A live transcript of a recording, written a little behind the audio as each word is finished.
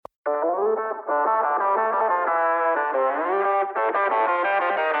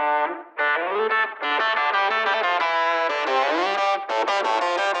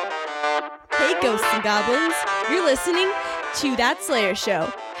and goblins. You're listening to That Slayer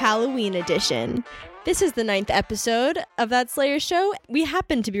Show, Halloween edition. This is the 9th episode of That Slayer Show. We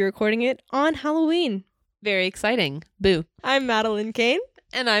happen to be recording it on Halloween. Very exciting. Boo. I'm Madeline Kane.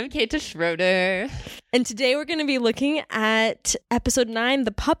 And I'm Kate Schroeder. And today we're going to be looking at episode 9,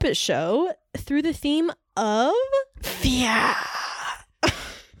 The Puppet Show, through the theme of fear.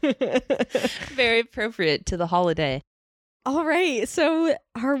 Very appropriate to the holiday. All right, so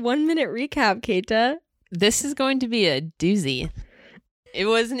our 1-minute recap, Keita. This is going to be a doozy. It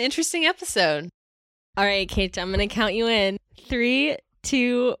was an interesting episode. All right, Keita, I'm going to count you in. 3,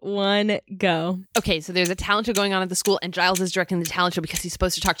 2, 1, go. Okay, so there's a talent show going on at the school, and Giles is directing the talent show because he's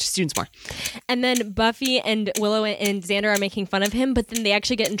supposed to talk to students more. And then Buffy and Willow and Xander are making fun of him, but then they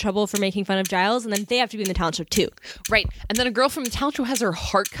actually get in trouble for making fun of Giles, and then they have to be in the talent show too. Right, and then a girl from the talent show has her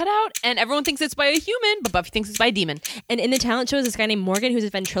heart cut out, and everyone thinks it's by a human, but Buffy thinks it's by a demon. And in the talent show is this guy named Morgan who's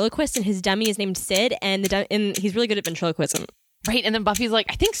a ventriloquist, and his dummy is named Sid, and he's really good at ventriloquism. Right, and then Buffy's like,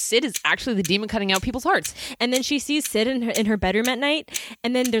 I think Sid is actually the demon cutting out people's hearts. And then she sees Sid in her bedroom at night,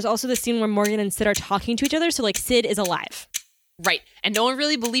 and then there's also the scene where Morgan and Sid are talking to each other, so like Sid is alive. Right, and no one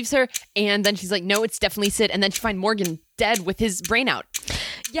really believes her, and then she's like, no, it's definitely Sid, and then she finds Morgan dead with his brain out.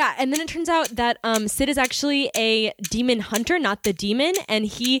 Yeah, and then it turns out that Sid is actually a demon hunter, not the demon, and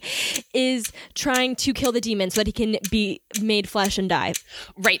he is trying to kill the demon so that he can be made flesh and die.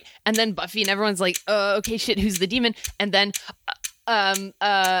 Right, and then Buffy and everyone's like, okay, shit, who's the demon? And then, and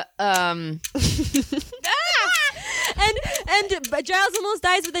Giles almost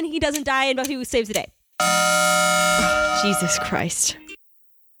dies, but then he doesn't die, and Buffy saves the day. Jesus Christ.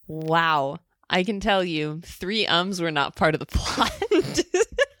 Wow. I can tell you, 3 were not part of the plot.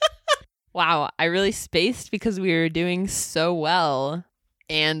 Wow, I really spaced because we were doing so well,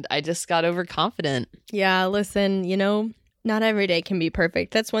 and I just got overconfident. Yeah, listen, not every day can be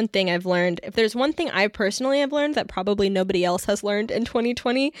perfect. That's one thing I've learned. If there's one thing I personally have learned that probably nobody else has learned in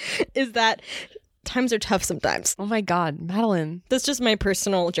 2020, is that times are tough sometimes. Oh my God, Madeline. That's just my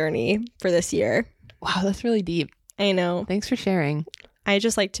personal journey for this year. Wow, that's really deep. I know. Thanks for sharing. I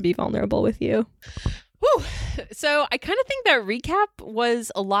just like to be vulnerable with you. Whew. So I kind of think that recap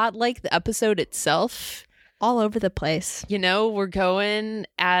was a lot like the episode itself. All over the place. We're going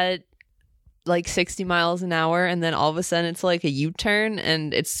at like 60 miles an hour, and then all of a sudden it's like a U-turn,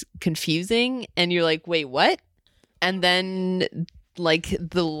 and it's confusing, and you're like, wait, what? And then like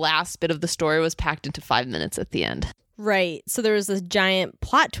the last bit of the story was packed into 5 minutes at the end. Right. So there was this giant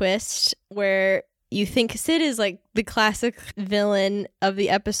plot twist where you think Sid is like the classic villain of the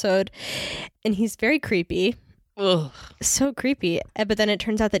episode, and he's very creepy. Ugh. So creepy. But then it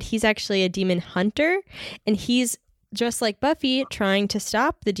turns out that he's actually a demon hunter, and he's just like Buffy trying to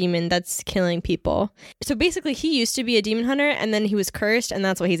stop the demon that's killing people. So basically he used to be a demon hunter, and then he was cursed, and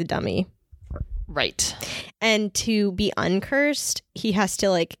that's why he's a dummy. Right. And to be uncursed, he has to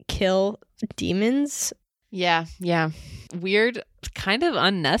like kill demons. Yeah. Weird, kind of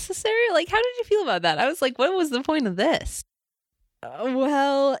unnecessary. Like, how did you feel about that? I was like, what was the point of this?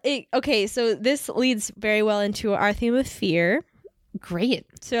 Okay, so this leads very well into our theme of fear. Great.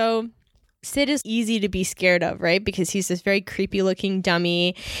 So Sid is easy to be scared of, right? Because he's this very creepy looking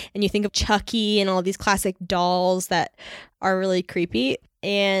dummy, and you think of Chucky and all these classic dolls that are really creepy.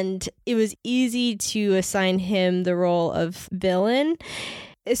 And it was easy to assign him the role of villain.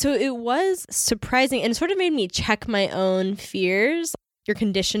 So it was surprising, and it sort of made me check my own fears. You're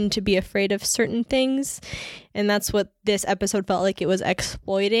conditioned to be afraid of certain things, and that's what this episode felt like it was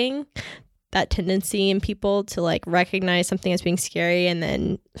exploiting, that tendency in people to like recognize something as being scary and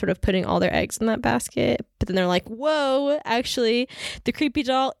then sort of putting all their eggs in that basket. But then they're like, whoa, actually, the creepy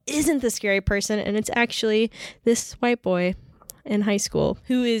doll isn't the scary person, and it's actually this white boy in high school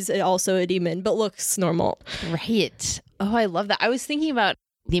who is also a demon but looks normal. Right. Oh, I love that. I was thinking about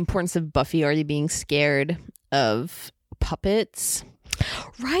the importance of Buffy already being scared of puppets.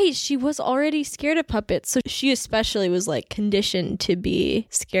 Right. She was already scared of puppets. So she especially was like conditioned to be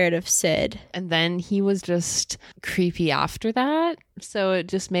scared of Sid. And then he was just creepy after that. So it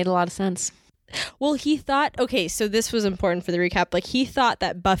just made a lot of sense. Well, he thought, okay, so this was important for the recap. Like, he thought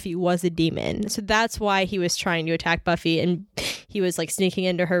that Buffy was a demon. So that's why he was trying to attack Buffy, and he was like sneaking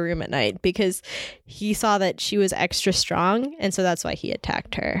into her room at night because he saw that she was extra strong. And so that's why he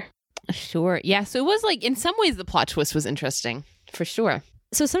attacked her. Sure. Yeah. So it was like, in some ways, the plot twist was interesting, for sure.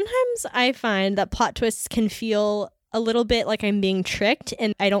 So sometimes I find that plot twists can feel a little bit like I'm being tricked,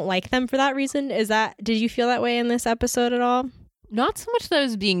 and I don't like them for that reason. Did you feel that way in this episode at all? Not so much that I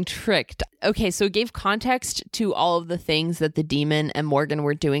was being tricked. Okay, so it gave context to all of the things that the demon and Morgan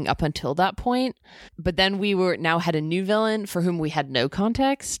were doing up until that point. But then we now had a new villain for whom we had no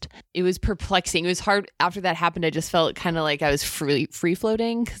context. It was perplexing. It was hard. After that happened, I just felt kind of like I was free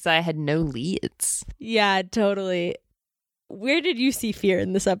floating because I had no leads. Yeah, totally. Where did you see fear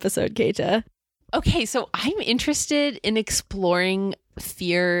in this episode, Keita? Okay, so I'm interested in exploring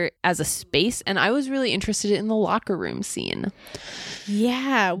fear as a space, and I was really interested in the locker room scene.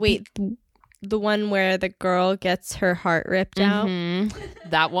 Yeah, wait, the one where the girl gets her heart ripped out?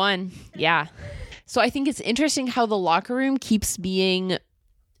 That one, yeah. So I think it's interesting how the locker room keeps being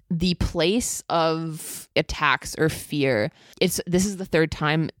the place of attacks or fear. This is the third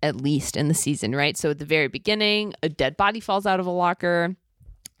time at least in the season, right? So at the very beginning, a dead body falls out of a locker.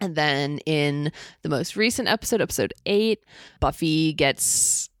 And then in the most recent episode 8, Buffy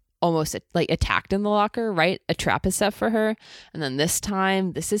gets almost attacked in the locker, right? A trap is set for her. And then this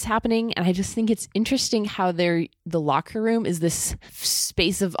time, this is happening. And I just think it's interesting how the locker room is this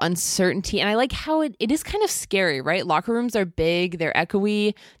space of uncertainty. And I like how it is kind of scary, right? Locker rooms are big, they're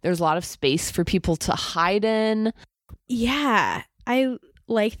echoey. There's a lot of space for people to hide in. Yeah, I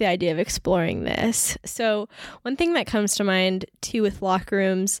like the idea of exploring this. So one thing that comes to mind too with locker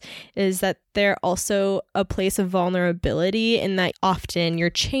rooms is that they're also a place of vulnerability in that often you're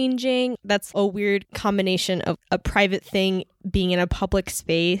changing. That's a weird combination of a private thing being in a public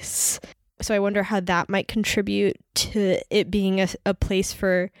space. So I wonder how that might contribute to it being a place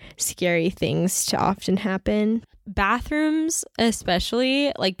for scary things to often happen. Bathrooms,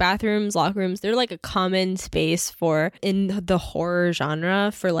 especially, like bathrooms, locker rooms, they're like a common space for, in the horror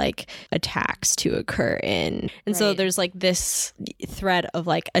genre, for like attacks to occur in. And so there's like this thread of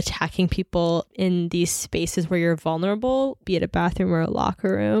like attacking people in these spaces where you're vulnerable, be it a bathroom or a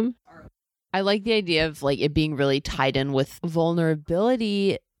locker room. I like the idea of like it being really tied in with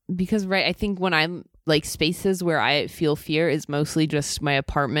vulnerability because, right, I think when I'm like spaces where I feel fear is mostly just my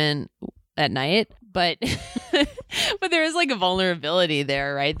apartment at night. But but there is like a vulnerability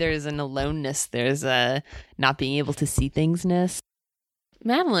there, right? There's an aloneness. There's a not being able to see thingsness.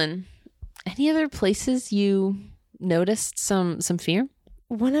 Madeline, any other places you noticed some fear?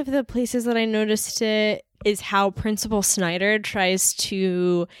 One of the places that I noticed it is how Principal Snyder tries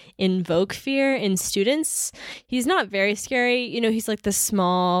to invoke fear in students. He's not very scary. You know, he's like this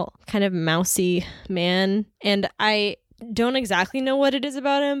small, kind of mousy man. And I don't exactly know what it is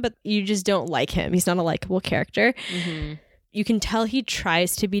about him, but you just don't like him. He's not a likable character. Mm-hmm. You can tell he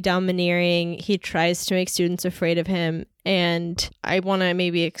tries to be domineering. He tries to make students afraid of him. And I want to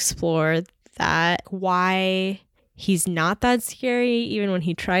maybe explore that, why he's not that scary, even when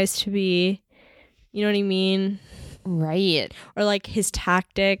he tries to be. You know what I mean? Right. Or like his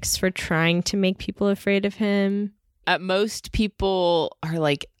tactics for trying to make people afraid of him. At most, people are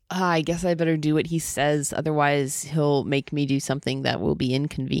like, I guess I better do what he says. Otherwise, he'll make me do something that will be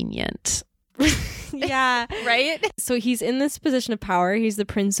inconvenient. Yeah. Right? So he's in this position of power. He's the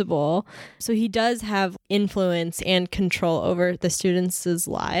principal. So he does have influence and control over the students'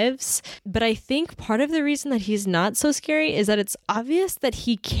 lives. But I think part of the reason that he's not so scary is that it's obvious that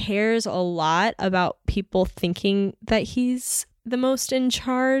he cares a lot about people thinking that he's the most in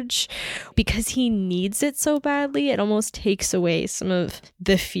charge because he needs it so badly. It almost takes away some of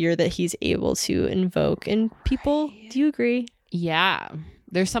the fear that he's able to invoke in people. Do you agree? Yeah.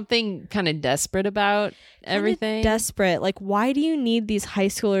 There's something kind of desperate about everything. Desperate. Like, why do you need these high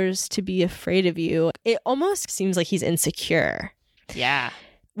schoolers to be afraid of you? It almost seems like he's insecure. Yeah.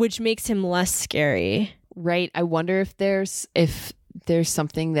 Which makes him less scary. Right. I wonder if there's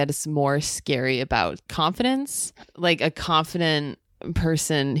something that is more scary about confidence. Like a confident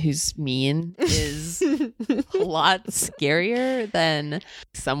person who's mean is a lot scarier than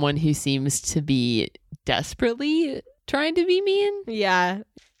someone who seems to be desperately trying to be mean. Yeah.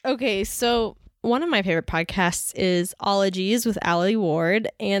 Okay, so one of my favorite podcasts is Ologies with Allie Ward,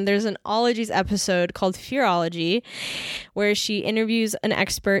 and there's an Ologies episode called Fearology where she interviews an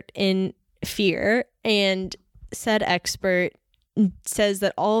expert in fear, and said expert says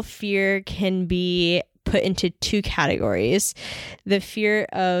that all fear can be put into two categories: the fear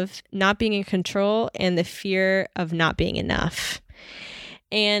of not being in control and the fear of not being enough.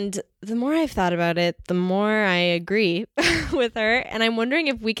 And the more I've thought about it, the more I agree with her. And I'm wondering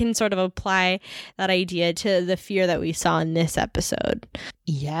if we can sort of apply that idea to the fear that we saw in this episode.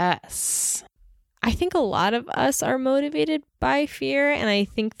 Yes. I think a lot of us are motivated by fear, and I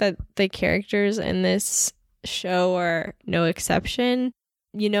think that the characters in this show are no exception.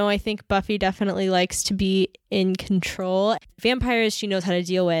 You know, I think Buffy definitely likes to be in control. Vampires she knows how to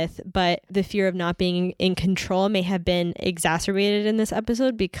deal with, but the fear of not being in control may have been exacerbated in this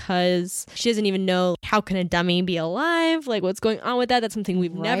episode because she doesn't even know how can a dummy be alive? Like what's going on with that? That's something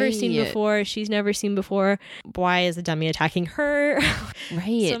we've never seen before. She's never seen before. Why is the dummy attacking her?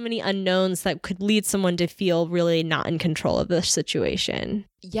 Right. So many unknowns that could lead someone to feel really not in control of the situation.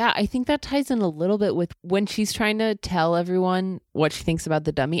 Yeah, I think that ties in a little bit with when she's trying to tell everyone what she thinks about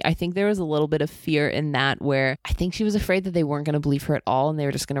the dummy. I think there was a little bit of fear in that where I think she was afraid that they weren't going to believe her at all and they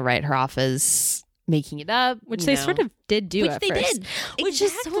were just going to write her off as making it up. Which they sort of did do at first. Which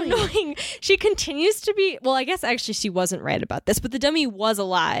is so annoying. She continues to be, well, I guess actually she wasn't right about this, but the dummy was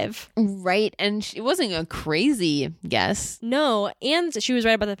alive. Right. And it wasn't a crazy guess. No. And she was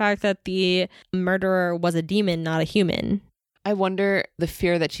right about the fact that the murderer was a demon, not a human. I wonder the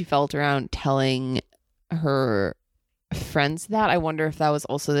fear that she felt around telling her friends that. I wonder if that was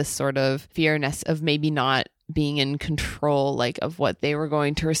also this sort of fearness of maybe not being in control, like of what they were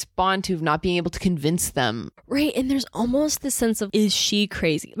going to respond to, of not being able to convince them. Right. And there's almost this sense of, is she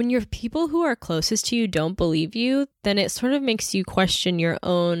crazy? When your people who are closest to you don't believe you, then it sort of makes you question your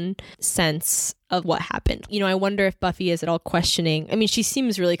own sense of what happened. You know, I wonder if Buffy is at all questioning. I mean, she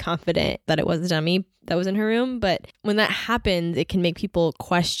seems really confident that it was a dummy that was in her room, but when that happens, it can make people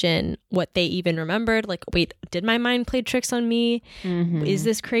question what they even remembered. Like, wait, did my mind play tricks on me? Mm-hmm. Is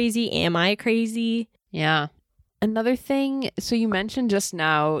this crazy? Am I crazy? Yeah. Another thing, so you mentioned just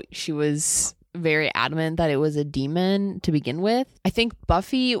now she was very adamant that it was a demon to begin with. I think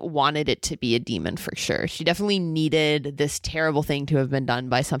Buffy wanted it to be a demon for sure. She definitely needed this terrible thing to have been done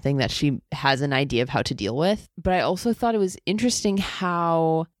by something that she has an idea of how to deal with. But I also thought it was interesting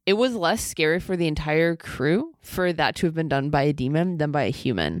how it was less scary for the entire crew for that to have been done by a demon than by a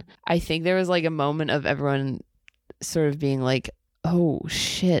human. I think there was like a moment of everyone sort of being like, oh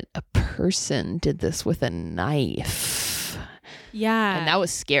shit, a person did this with a knife. Yeah. And that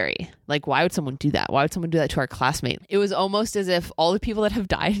was scary. Like, why would someone do that? Why would someone do that to our classmate? It was almost as if all the people that have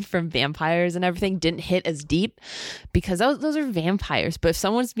died from vampires and everything didn't hit as deep because those are vampires. But if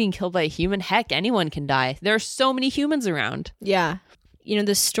someone's being killed by a human, heck, anyone can die. There are so many humans around. Yeah. You know,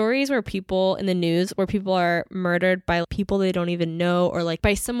 the stories where people in the news where people are murdered by people they don't even know or like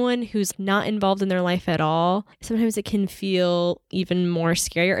by someone who's not involved in their life at all, sometimes it can feel even more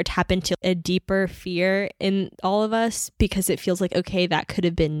scary or tap into a deeper fear in all of us because it feels like, okay, that could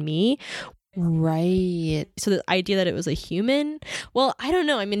have been me. Right. So the idea that it was a human, well, I don't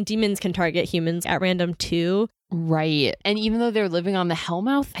know. I mean, demons can target humans at random too. Right. And even though they're living on the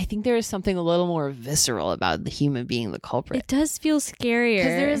Hellmouth, I think there is something a little more visceral about the human being the culprit. It does feel scarier.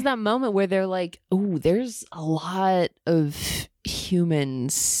 Because there is that moment where they're like, oh, there's a lot of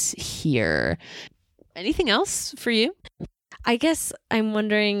humans here. Anything else for you? I guess I'm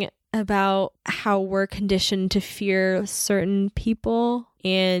wondering about how we're conditioned to fear certain people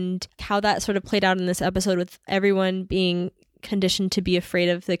and how that sort of played out in this episode with everyone being conditioned to be afraid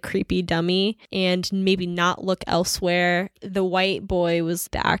of the creepy dummy and maybe not look elsewhere. The white boy was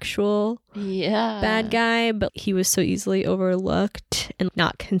the actual bad guy, but he was so easily overlooked and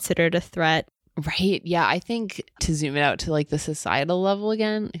not considered a threat. Right. Yeah. I think to zoom it out to like the societal level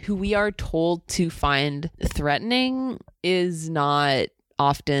again, who we are told to find threatening is not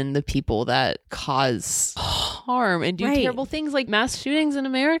often the people that cause harm and do terrible things. Like mass shootings in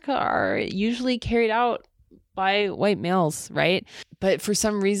America are usually carried out by white males, right? But for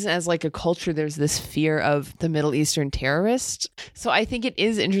some reason, as like a culture, there's this fear of the Middle Eastern terrorist. So I think it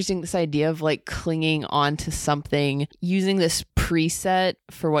is interesting, this idea of like clinging on to something, using this preset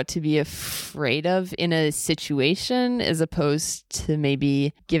for what to be afraid of in a situation, as opposed to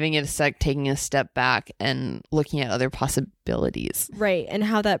maybe giving it a sec, taking a step back and looking at other possibilities. Right. And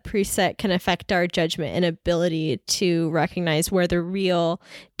how that preset can affect our judgment and ability to recognize where the real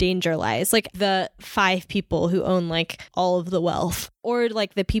danger lies. Like the 5 people who own like all of the wealth, or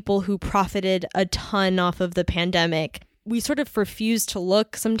like the people who profited a ton off of the pandemic. We sort of refuse to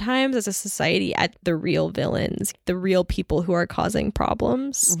look sometimes as a society at the real villains, the real people who are causing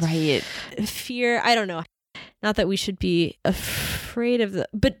problems. Right. Fear, I don't know. Not that we should be afraid of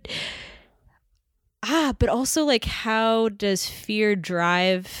but also like, how does fear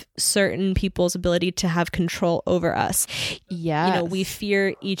drive certain people's ability to have control over us? Yeah. You know, we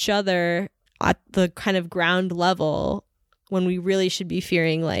fear each other at the kind of ground level when we really should be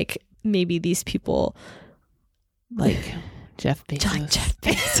fearing like maybe these people like Jeff Bezos. Like Jeff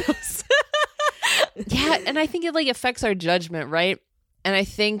Bezos. Yeah, and I think it like affects our judgment, right? And I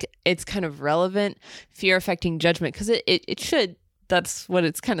think it's kind of relevant, fear affecting judgment, because it should. That's what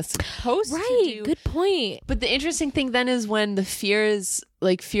it's kind of supposed to do. Good point. But the interesting thing then is when the fears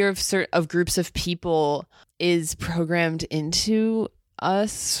like fear of groups of people is programmed into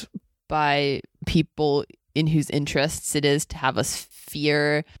us by people in whose interests it is to have us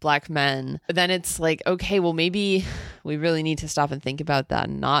fear Black men, then it's like, okay, well, maybe we really need to stop and think about that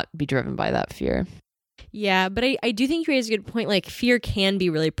and not be driven by that fear. Yeah, but I do think you raise a good point. Like, fear can be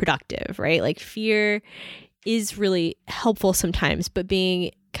really productive, right? Like, fear is really helpful sometimes, but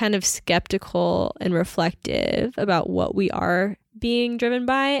being kind of skeptical and reflective about what we are being driven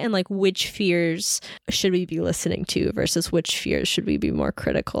by and like which fears should we be listening to versus which fears should we be more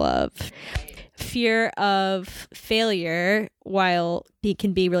critical of. Fear of failure, while it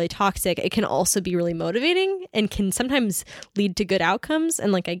can be really toxic, it can also be really motivating and can sometimes lead to good outcomes.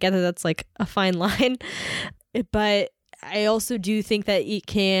 And like, I get that that's like a fine line, but I also do think that it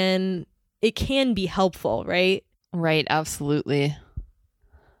can be helpful, right? Right, absolutely.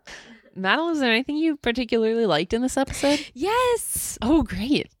 Madeline, is there anything you particularly liked in this episode? Yes. Oh,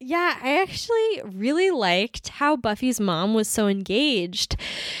 great. Yeah, I actually really liked how Buffy's mom was so engaged.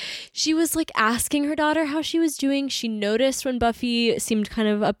 She was like asking her daughter how she was doing. She noticed when Buffy seemed kind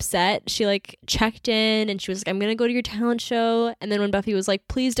of upset. She like checked in and she was like, I'm going to go to your talent show. And then when Buffy was like,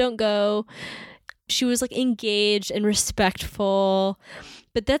 please don't go, she was like engaged and respectful.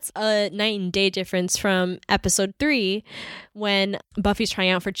 But that's a night and day difference from episode 3 when Buffy's trying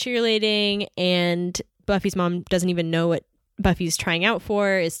out for cheerleading and Buffy's mom doesn't even know what Buffy's trying out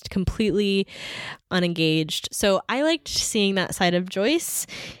for, is completely unengaged. So I liked seeing that side of Joyce,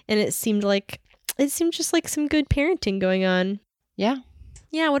 and it seemed just like some good parenting going on. Yeah.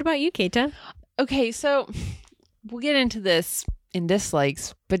 Yeah. What about you, Keita? Okay, so we'll get into this in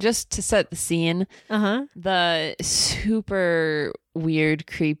dislikes, but just to set the scene, the super weird,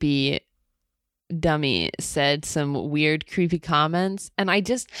 creepy dummy said some weird, creepy comments, and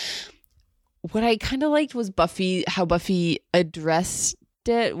what I kind of liked was how Buffy addressed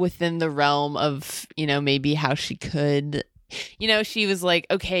it within the realm of, maybe how she could, she was like,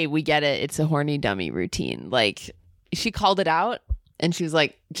 okay, we get it. It's a horny dummy routine. Like, she called it out and she was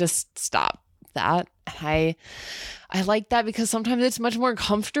like, just stop that. I like that because sometimes it's much more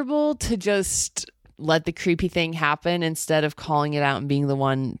comfortable to just let the creepy thing happen instead of calling it out and being the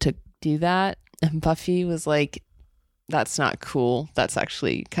one to do that. And Buffy was like, that's not cool. That's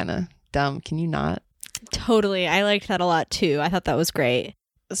actually kind of dumb. Can you not? Totally. I liked that a lot too. I thought that was great.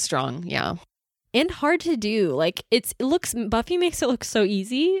 Strong, yeah. And hard to do. Like, Buffy makes it look so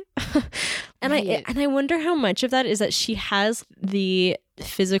easy. And Right. I wonder how much of that is that she has the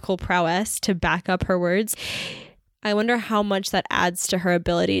physical prowess to back up her words. I wonder how much that adds to her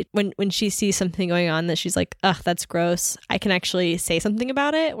ability when she sees something going on that she's like, ugh, that's gross. I can actually say something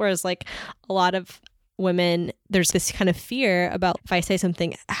about it. Whereas like a lot of women, there's this kind of fear about, if I say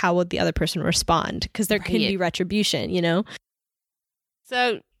something, how would the other person respond? Because there can be retribution,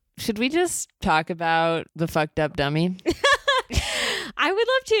 So should we just talk about the fucked up dummy? I would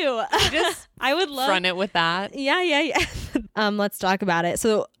love to. Just I would love front it with that. Yeah. Let's talk about it.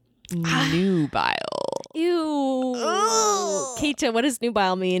 So Nubile. Ew. Keita, what does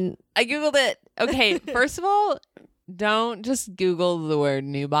nubile mean? I Googled it. Okay, first of all, don't just Google the word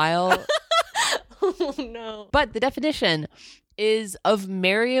nubile. Oh no. But the definition is of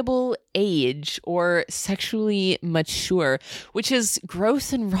marriable age or sexually mature, which is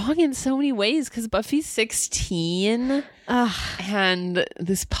gross and wrong in so many ways because Buffy's 16 and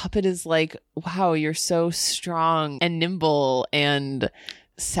this puppet is like, wow, you're so strong and nimble and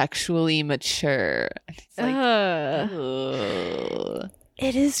sexually mature. It's like, ugh.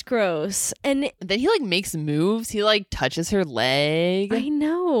 It is gross. And then he like makes moves. He like touches her leg. I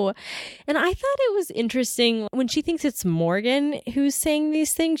know. And I thought it was interesting when she thinks it's Morgan who's saying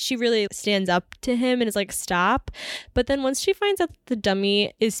these things, she really stands up to him and is like, stop. But then once she finds out that the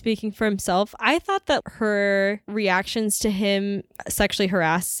dummy is speaking for himself, I thought that her reactions to him sexually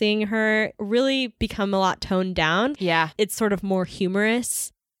harassing her really become a lot toned down. Yeah. It's sort of more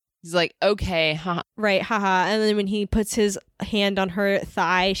humorous. He's like, okay, right, haha. And then when he puts his hand on her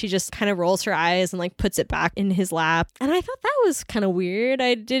thigh, she just kind of rolls her eyes and like puts it back in his lap. And I thought that was kind of weird.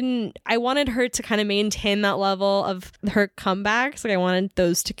 I wanted her to kind of maintain that level of her comebacks. Like I wanted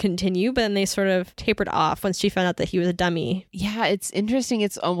those to continue, but then they sort of tapered off once she found out that he was a dummy. Yeah, it's interesting.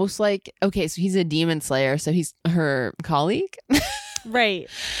 It's almost like, okay, so he's a demon slayer, so he's her colleague. Right.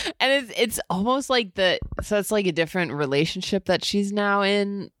 And it's almost like so it's like a different relationship that she's now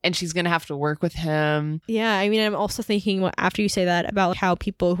in, and she's gonna have to work with him. Yeah, I mean, I'm also thinking after you say that about how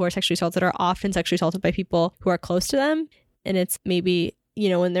people who are sexually assaulted are often sexually assaulted by people who are close to them, and it's maybe,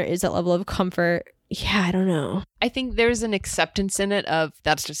 when there is that level of comfort, yeah, I don't know. I think there's an acceptance in it of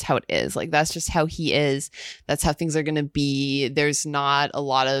that's just how it is. Like, that's just how he is. That's how things are going to be. There's not a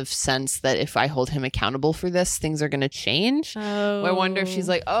lot of sense that if I hold him accountable for this, things are going to change. Oh. I wonder if she's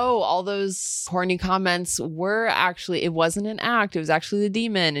like, oh, all those horny comments were actually, it wasn't an act. It was actually the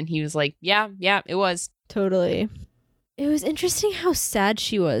demon. And he was like, yeah, it was. Totally. It was interesting how sad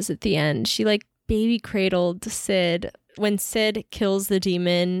she was at the end. She like baby cradled Sid. When Sid kills the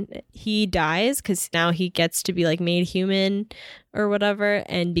demon, he dies because now he gets to be like made human or whatever.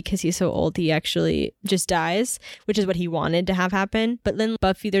 And because he's so old, he actually just dies, which is what he wanted to have happen. But then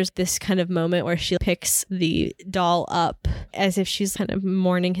Buffy, there's this kind of moment where she picks the doll up as if she's kind of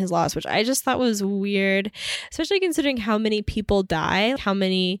mourning his loss, which I just thought was weird, especially considering how many people die, how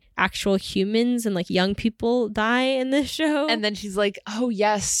many actual humans and like young people die in this show. And then she's like, oh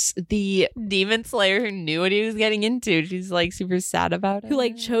yes, the demon slayer who knew what he was getting into. She's like super sad about it. Who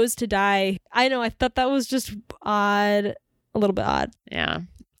like chose to die. I know, I thought that was just odd. A little bit odd. Yeah.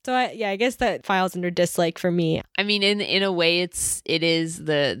 So I guess that files under dislike for me. I mean, in a way, it is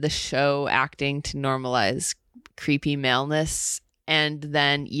the show acting to normalize creepy maleness, and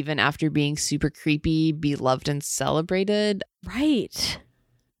then even after being super creepy, be loved and celebrated. Right.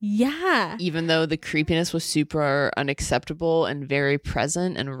 Yeah. Even though the creepiness was super unacceptable and very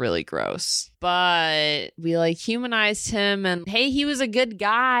present and really gross. But we like humanized him and hey, he was a good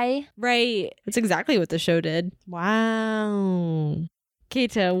guy. Right. That's exactly what the show did. Wow.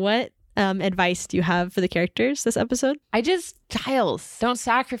 Keita, what advice do you have for the characters this episode? Giles, don't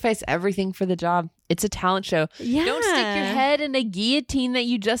sacrifice everything for the job. It's a talent show. Yeah. Don't stick your head in a guillotine that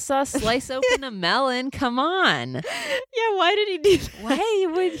you just saw slice open a melon. Come on. Yeah, why did he do that? Why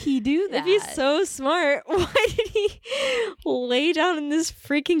would he do that? If he's so smart, why did he lay down in this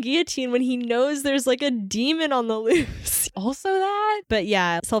freaking guillotine when he knows there's like a demon on the loose? Also that? But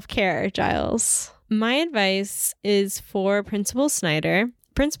yeah, self-care, Giles. My advice is for Principal Snyder.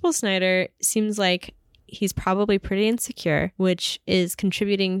 Principal Snyder seems like he's probably pretty insecure, which is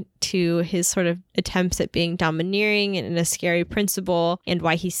contributing to his sort of attempts at being domineering and a scary principal, and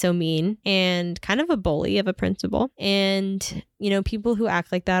why he's so mean and kind of a bully of a principal. And, you know, people who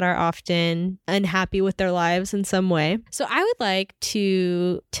act like that are often unhappy with their lives in some way. So I would like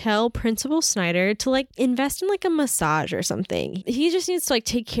to tell Principal Snyder to like invest in like a massage or something. He just needs to like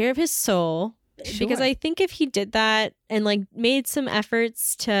take care of his soul. Sure. Because I think if he did that and like made some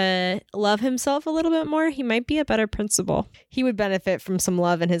efforts to love himself a little bit more, he might be a better principal. He would benefit from some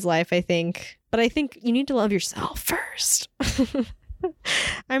love in his life, I think. But I think you need to love yourself first.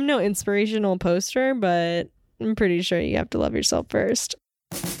 I'm no inspirational poster, but I'm pretty sure you have to love yourself first.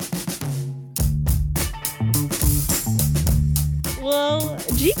 Well,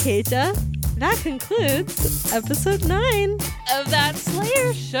 gee, Keita, that concludes episode 9 of That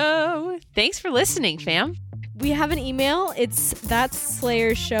Slayer Show. Thanks for listening, fam. We have an email. It's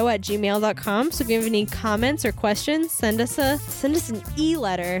thatslayershow@gmail.com. So if you have any comments or questions, send us an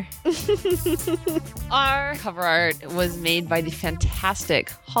e-letter. Our cover art was made by the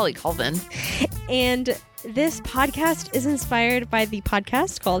fantastic Holly Colvin. And this podcast is inspired by the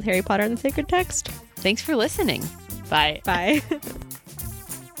podcast called Harry Potter and the Sacred Text. Thanks for listening. Bye. Bye.